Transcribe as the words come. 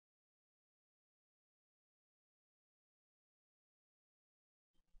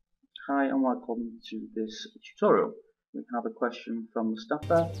Hi and welcome to this tutorial. We have a question from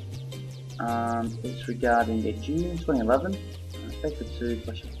Mustafa and it's regarding a June 2011 paper 2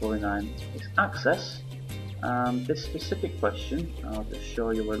 question 49. It's access, and this specific question, I'll just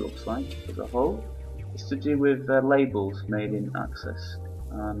show you what it looks like as a whole, is to do with labels made in access,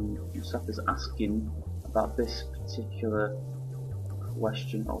 and Mustafa is asking about this particular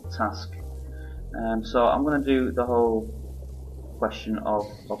question or task. So I'm going to do the whole question of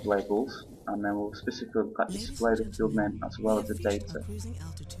labels, and then we'll specifically look at display the field name as well as the data.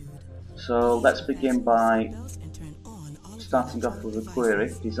 So let's begin by starting off with a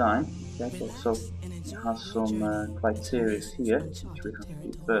query design. Okay, so it has some criteria here which we have to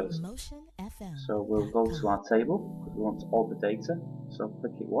do first. So we'll go to our table because we want all the data. So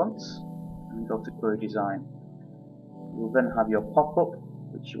click it once and go to query design. You'll then have your pop-up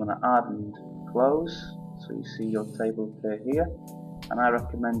which you want to add and close. So you see your table appear here, and I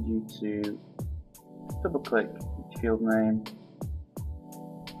recommend you to double click each field name,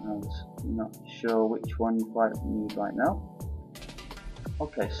 and I'm not sure which one you quite need right now.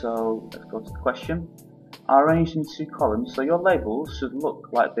 Okay, so let's go to the question. Are arranged in 2 columns, so your labels should look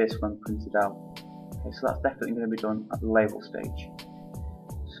like this when printed out. Okay, so that's definitely going to be done at the label stage.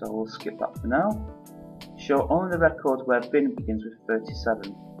 So we'll skip that for now. Show only the records where bin begins with 37.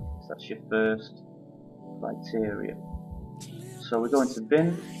 So that's your first criteria. So we go into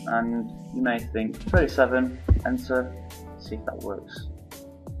bin, and you may think 37, enter, see if that works.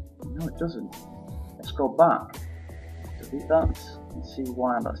 No, it doesn't. Let's go back, delete that, and see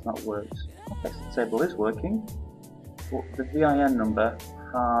why that's not worked. Okay, so the table is working, but the VIN number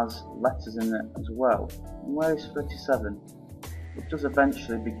has letters in it as well. And where is 37? It does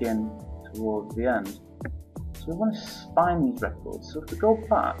eventually begin towards the end. So we want to find these records. So if we go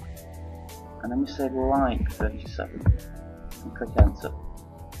back, and then we say like 37, and click enter.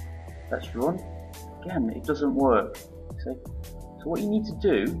 Let's run. Again, it doesn't work. See? So what you need to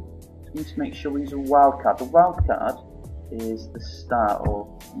do is you need to make sure we use a wildcard. The wildcard is the star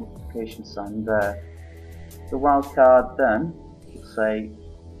or multiplication sign there. The wildcard then will say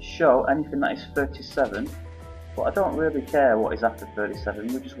show anything that is 37, but I don't really care what is after 37.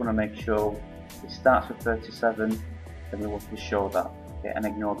 We just want to make sure it starts with 37, and we want to show that. Okay, and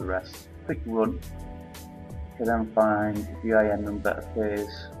ignore the rest. Click run. You then find the VIN number appears,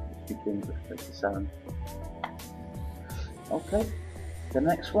 which begins with 37. Okay, the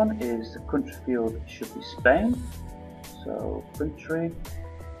next one is the country field should be Spain. So country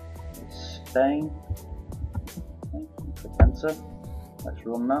is Spain. Okay, click enter. Let's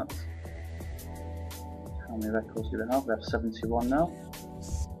run that. How many records do we have? We have 71 now.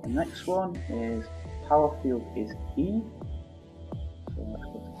 The next one is power field is key. So let's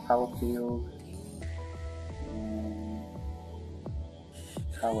go to power field.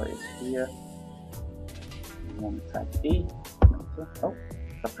 Power is here. We want to type E. Oh,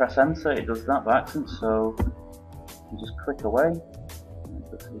 if I press enter, it does that by accident, so you just click away. And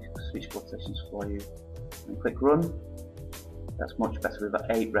it does switch quotations for you. And click run. That's much better. We've got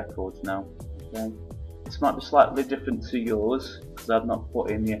 8 records now. Okay. This might be slightly different to yours because I've not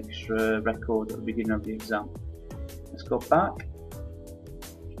put in the extra record at the beginning of the exam. Let's go back.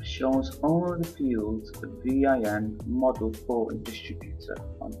 Shows only the fields the VIN, model, port and distributor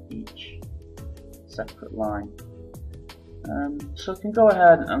on each separate line. So you can go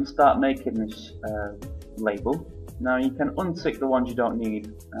ahead and start making this label. Now you can untick the ones you don't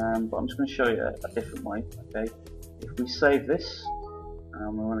need, but I'm just going to show you a different way. Okay, if we save this,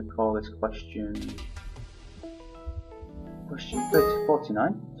 and we want to call this question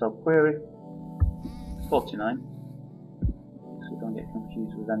 49, so query 49. So don't get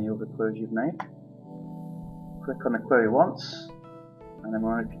confused with any other queries you've made. Click on the query once, and then we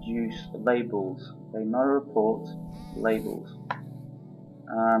want to produce labels. Okay, not a report, labels.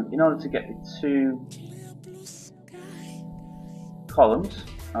 In order to get the 2 columns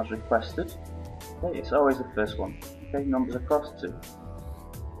as requested, okay, it's always the first one. Okay, numbers across 2.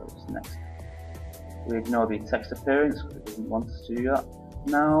 So it's next. We ignore the text appearance because it doesn't want us to do that.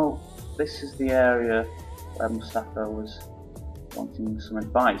 Now, this is the area where Mustafa was wanting some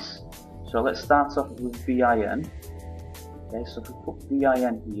advice. So let's start off with VIN. Okay, so if we put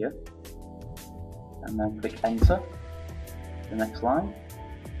VIN here and then click enter, the next line.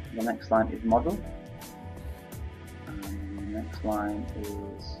 The next line is model, and the next line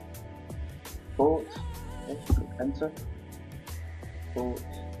is port. Okay, so click enter, port.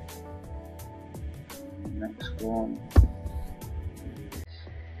 And the next one is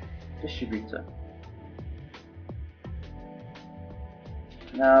distributor.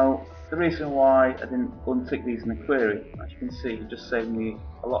 Now the reason why I didn't untick these in the query. As you can see, it just saved me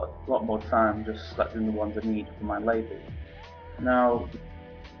a lot more time just selecting the ones I need for my label. Now,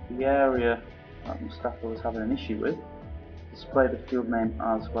 the area that Mustafa was having an issue with, display the field name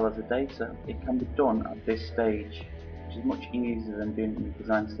as well as the data, it can be done at this stage, which is much easier than doing it in the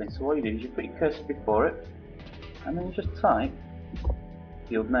design stage. So what you do is you put your cursor before it, and then you just type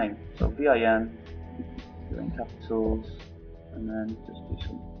field name. So VIN, do it in capitals, and then just do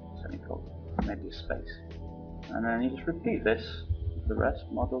some semicolon, maybe a space. And then you just repeat this with the rest,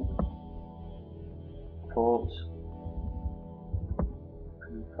 model, port,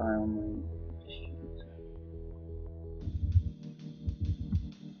 and file name, distributor.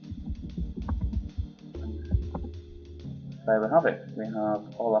 There we have it. We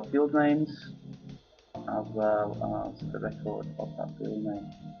have all our field names as well as the record of that field name.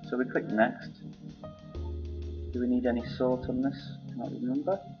 So we click next. Do we need any sort on this? Cannot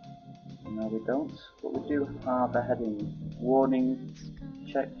remember. No, we don't. But we do have a heading: warning,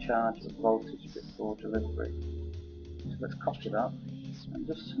 check charge of voltage before delivery. So let's copy that, and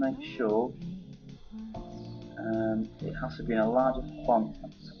just to make sure, it has to be in a larger font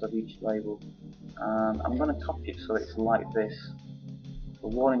at the top of each label. I'm going to copy it so it's like this. The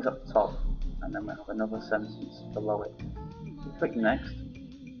warning's at the top, and then we have another sentence below it. So click next.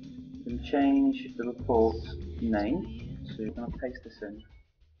 You can change the report name, so you're going to paste this in.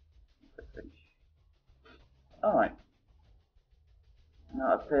 Click finish. Alright.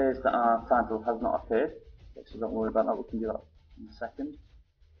 Now it appears that our title has not appeared, okay, so don't worry about that, we can do that in a second.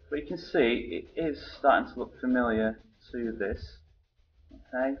 But you can see it is starting to look familiar to this.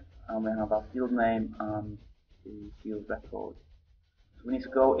 Okay, and we have our field name and the field record. So we need to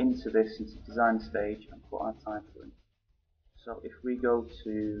go into this, into the design stage, and put our title in. So if we go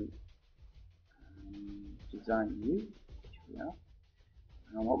to design view, which we are,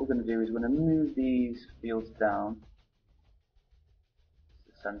 and what we're going to do is we're going to move these fields down to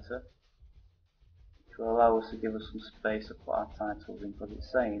the center, which will allow us to give us some space to put our titles in, because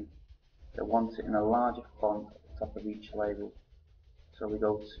it's saying they want it in a larger font at the top of each label. So we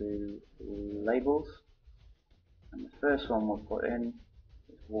go to labels, and the first one we'll put in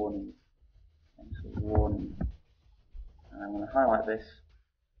is warning. Okay, so warning. And I'm going to highlight this,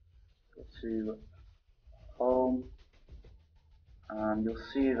 go to home, and you'll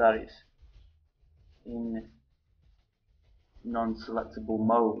see that it's in non-selectable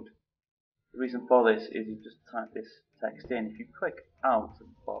mode. The reason for this is you just type this text in. If you click out of the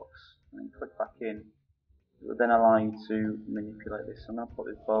box and then click back in, it will then allow you to manipulate this. So I'm going to put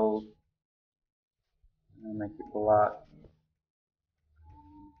this bold and make it black,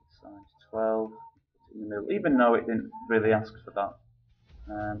 size 12, in the middle, even though it didn't really ask for that.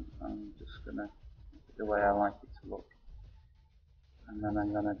 I'm just going to make it the way I like it to look. And then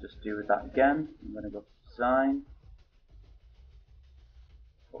I'm going to just do that again. I'm going to go to design,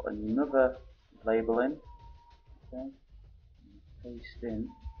 put another label in, okay, paste in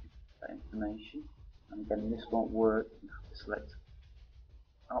that information. And again, this won't work. You have to select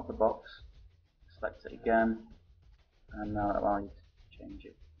out the box, select it again, and now it allows you to change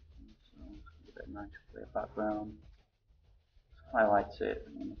it. So give it a nice clear background. Highlight it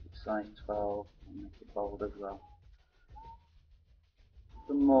and make it size 12 and make it bold as well.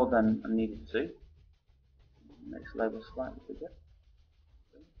 Done more than I needed to. Next label slightly bigger.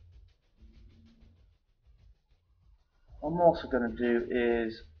 What I'm also going to do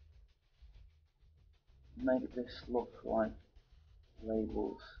is make this look like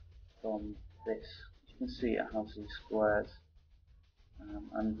labels from this. As you can see, it has these squares,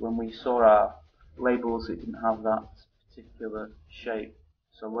 and when we saw our labels, it didn't have that particular shape.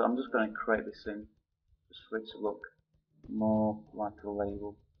 So I'm just going to create this in just for it to look more like a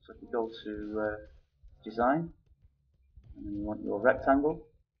label. So if you go to design, and then you want your rectangle,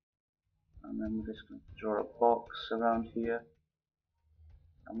 and then we're just going to draw a box around here,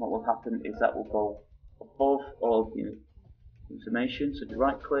 and what will happen is that will go above all the information. So if you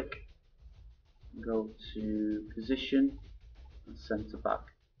right click, go to position and center back,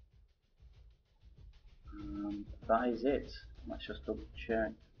 and that is it. Let's just double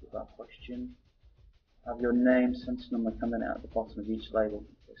check with that question. Have your name, center number coming out at the bottom of each label.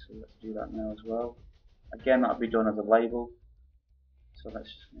 Okay, so let's do that now as well. Again, that'll be done as a label. So let's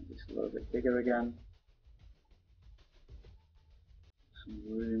just make this a little bit bigger again. Some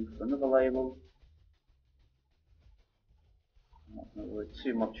room for another label. I'm not going to worry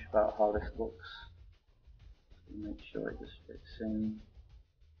too much about how this looks. Just make sure it just fits in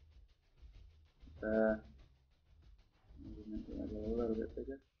there. Maybe make the label a little bit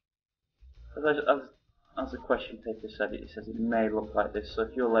bigger. as the question paper said, it says it may look like this. So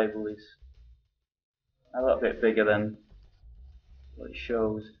if your label is a little bit bigger than what it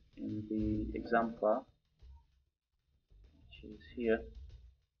shows in the exemplar, which is here,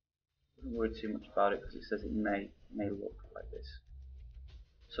 don't worry too much about it because it says it may look like this.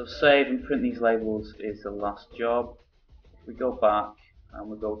 So save and print these labels is the last job. If we go back and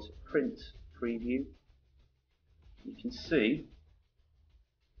we go to print preview, you can see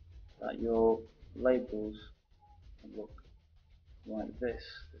that your labels look like this.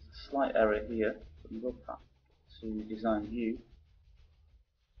 There's a slight error here. We can go back to design view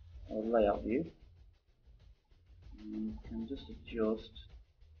or layout view, and you can just adjust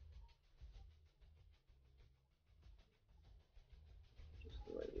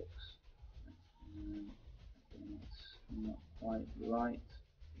the way it looks. And it's not quite right.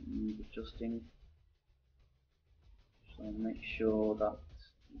 Need adjusting. So make sure that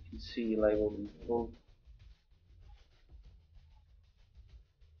you can see labels in full.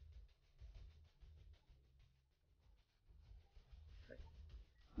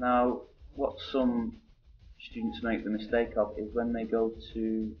 Now, what some students make the mistake of is when they go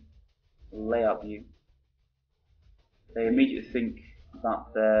to layout view, they immediately think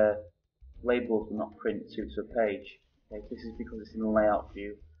that their labels will not print to a page. Okay, this is because it's in the layout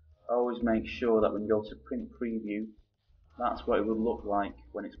view. Always make sure that when you go to print preview, that's what it will look like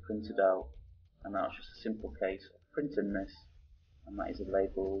when it's printed out. And that's just a simple case of printing this, and that is a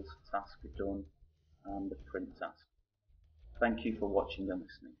labels task done and the print task. Thank you for watching and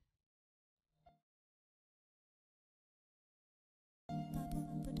listening.